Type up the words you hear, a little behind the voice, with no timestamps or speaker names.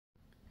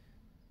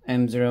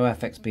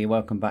M0FXB,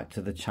 welcome back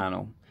to the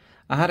channel.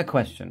 I had a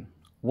question.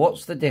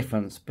 What's the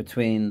difference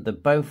between the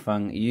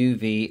Baofeng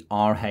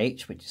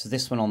UVRH, which is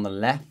this one on the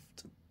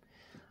left,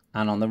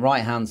 and on the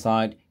right hand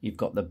side you've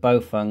got the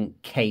Baofeng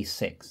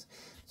K6.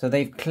 So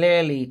they've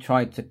clearly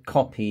tried to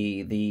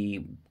copy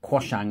the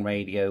Quoshang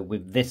radio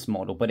with this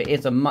model, but it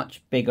is a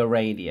much bigger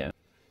radio.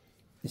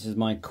 This is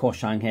my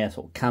Quoshang here,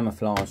 sort of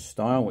camouflage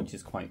style, which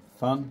is quite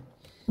fun.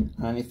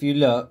 And if you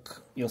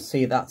look, you'll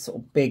see that sort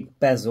of big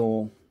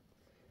bezel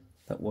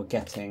that we're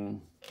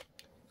getting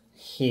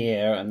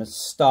here, and the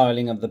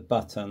styling of the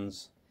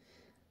buttons.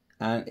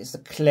 And it's a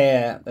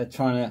clear, they're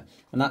trying to,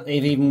 and that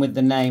even with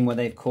the name where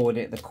they've called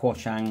it the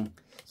Quoshang,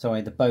 sorry,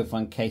 the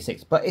Baofeng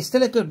K6. But it's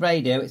still a good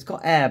radio. It's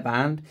got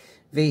airband,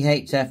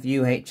 VHF,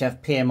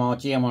 UHF, PMR,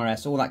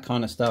 GMRS, all that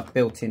kind of stuff,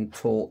 built-in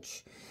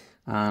torch,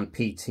 and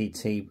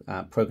PTT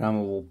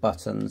programmable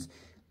buttons,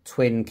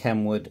 twin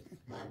Kenwood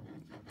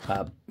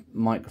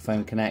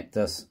microphone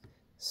connector,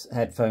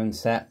 headphone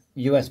set,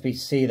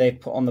 USB-C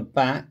they've put on the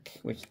back,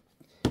 which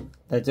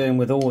they're doing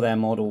with all their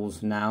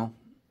models now.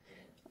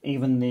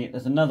 Even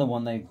there's another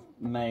one they've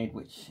made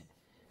which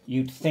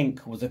you'd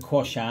think was a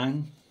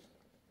Quoshang,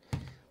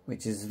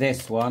 which is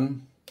this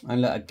one.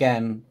 And look,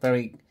 again,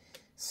 very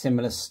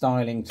similar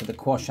styling to the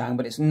Quoshang,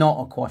 but it's not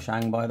a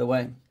Quoshang, by the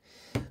way.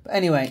 But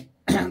anyway,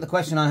 the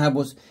question I had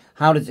was,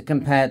 how does it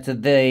compare to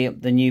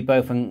the new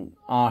Baofeng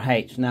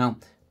RH? Now,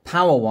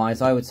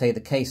 power-wise, I would say the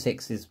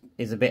K6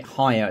 is a bit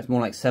higher. It's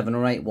more like 7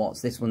 or 8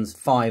 watts. This one's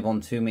 5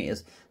 on 2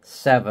 meters,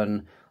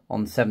 7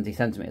 on 70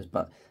 centimeters.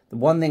 But the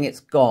one thing it's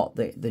got,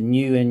 the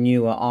new and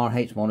newer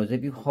RH models,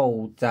 if you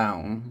hold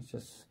down,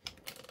 just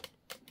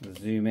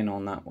zoom in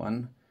on that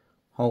one,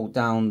 hold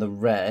down the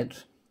red,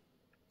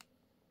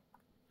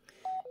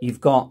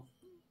 you've got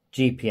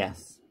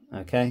GPS,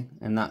 okay?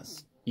 And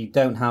that's, you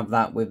don't have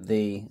that with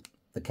the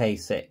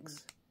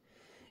K6.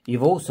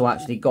 You've also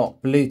actually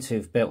got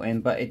Bluetooth built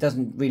in, but it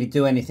doesn't really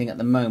do anything at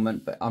the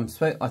moment. But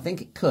I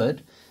think it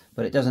could,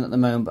 but it doesn't at the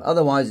moment. But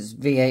otherwise, it's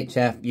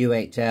VHF,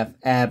 UHF,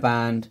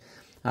 airband.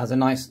 Has a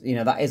nice, you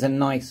know, that is a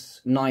nice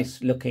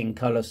looking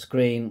color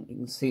screen. You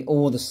can see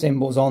all the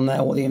symbols on there,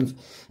 all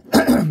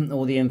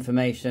the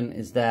information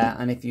is there.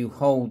 And if you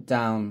hold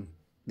down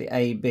the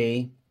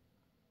AB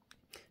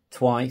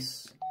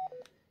twice,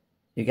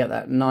 you get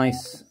that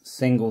nice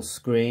single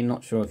screen.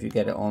 Not sure if you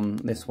get it on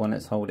this one.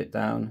 Let's hold it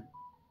down.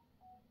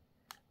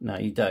 No,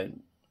 you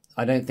don't.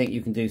 I don't think you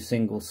can do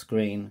single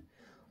screen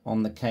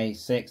on the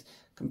K6.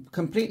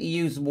 Completely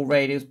usable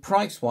radios.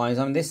 Price-wise,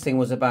 I mean, this thing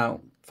was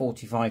about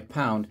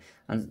 £45,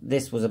 and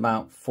this was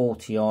about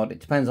 40 odd. It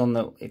depends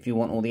on if you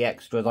want all the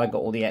extras. I got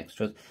all the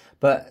extras.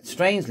 But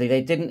strangely,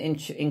 they didn't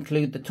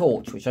include the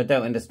torch, which I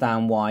don't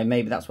understand why.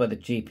 Maybe that's where the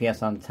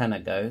GPS antenna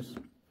goes.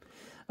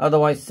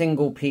 Otherwise,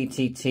 single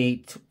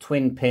PTT,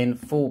 twin pin,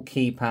 full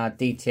keypad,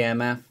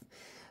 DTMF.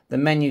 The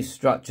menu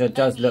structure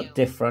does look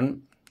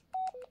different.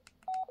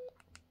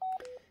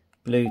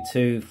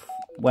 Bluetooth,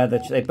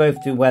 weather, they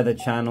both do weather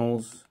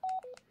channels,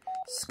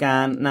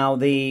 scan. Now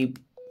this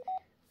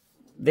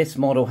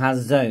model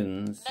has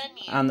zones,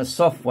 and the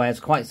software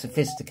is quite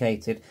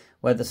sophisticated,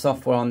 where the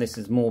software on this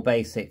is more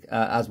basic,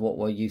 as what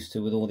we're used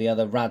to with all the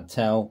other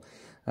Radtel,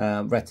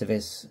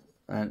 Retivis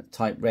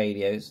type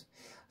radios.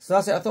 So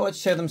that's it. I thought I'd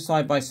show them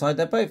side by side.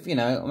 They're both, you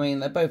know, I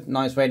mean, they're both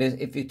nice radios.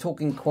 If you're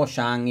talking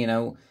Quoshang, you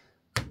know,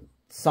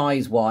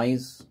 size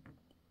wise,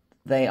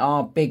 they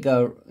are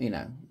bigger, you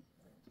know.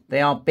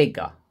 They are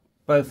bigger.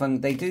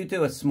 Baofeng, they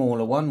do a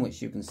smaller one,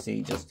 which you can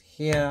see just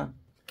here.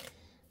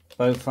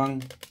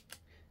 Baofeng.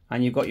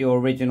 And you've got your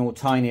original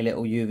tiny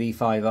little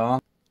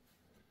UV5R.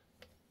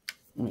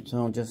 Which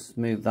I'll just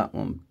move that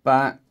one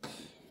back.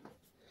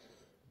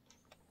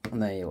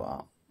 And there you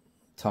are.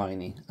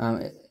 Tiny.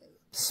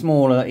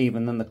 Smaller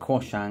even than the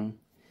Quoshang.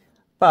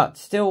 But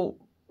still,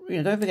 you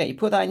know, don't forget, you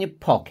put that in your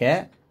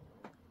pocket.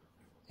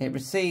 It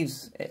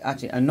receives,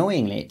 actually,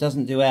 annoyingly, it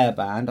doesn't do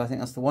airband. I think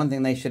that's the one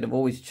thing they should have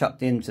always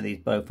chucked into these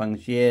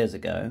Baofengs years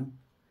ago.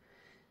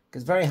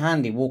 Because it's very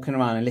handy walking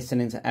around and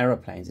listening to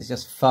aeroplanes. It's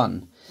just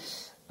fun.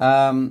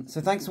 So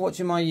thanks for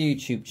watching my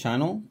YouTube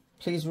channel.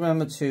 Please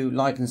remember to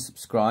like and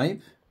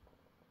subscribe.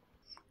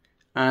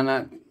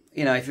 And,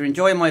 you know, if you're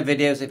enjoying my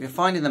videos, if you're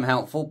finding them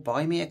helpful,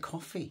 buy me a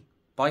coffee.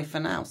 Bye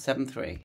for now, 7-3.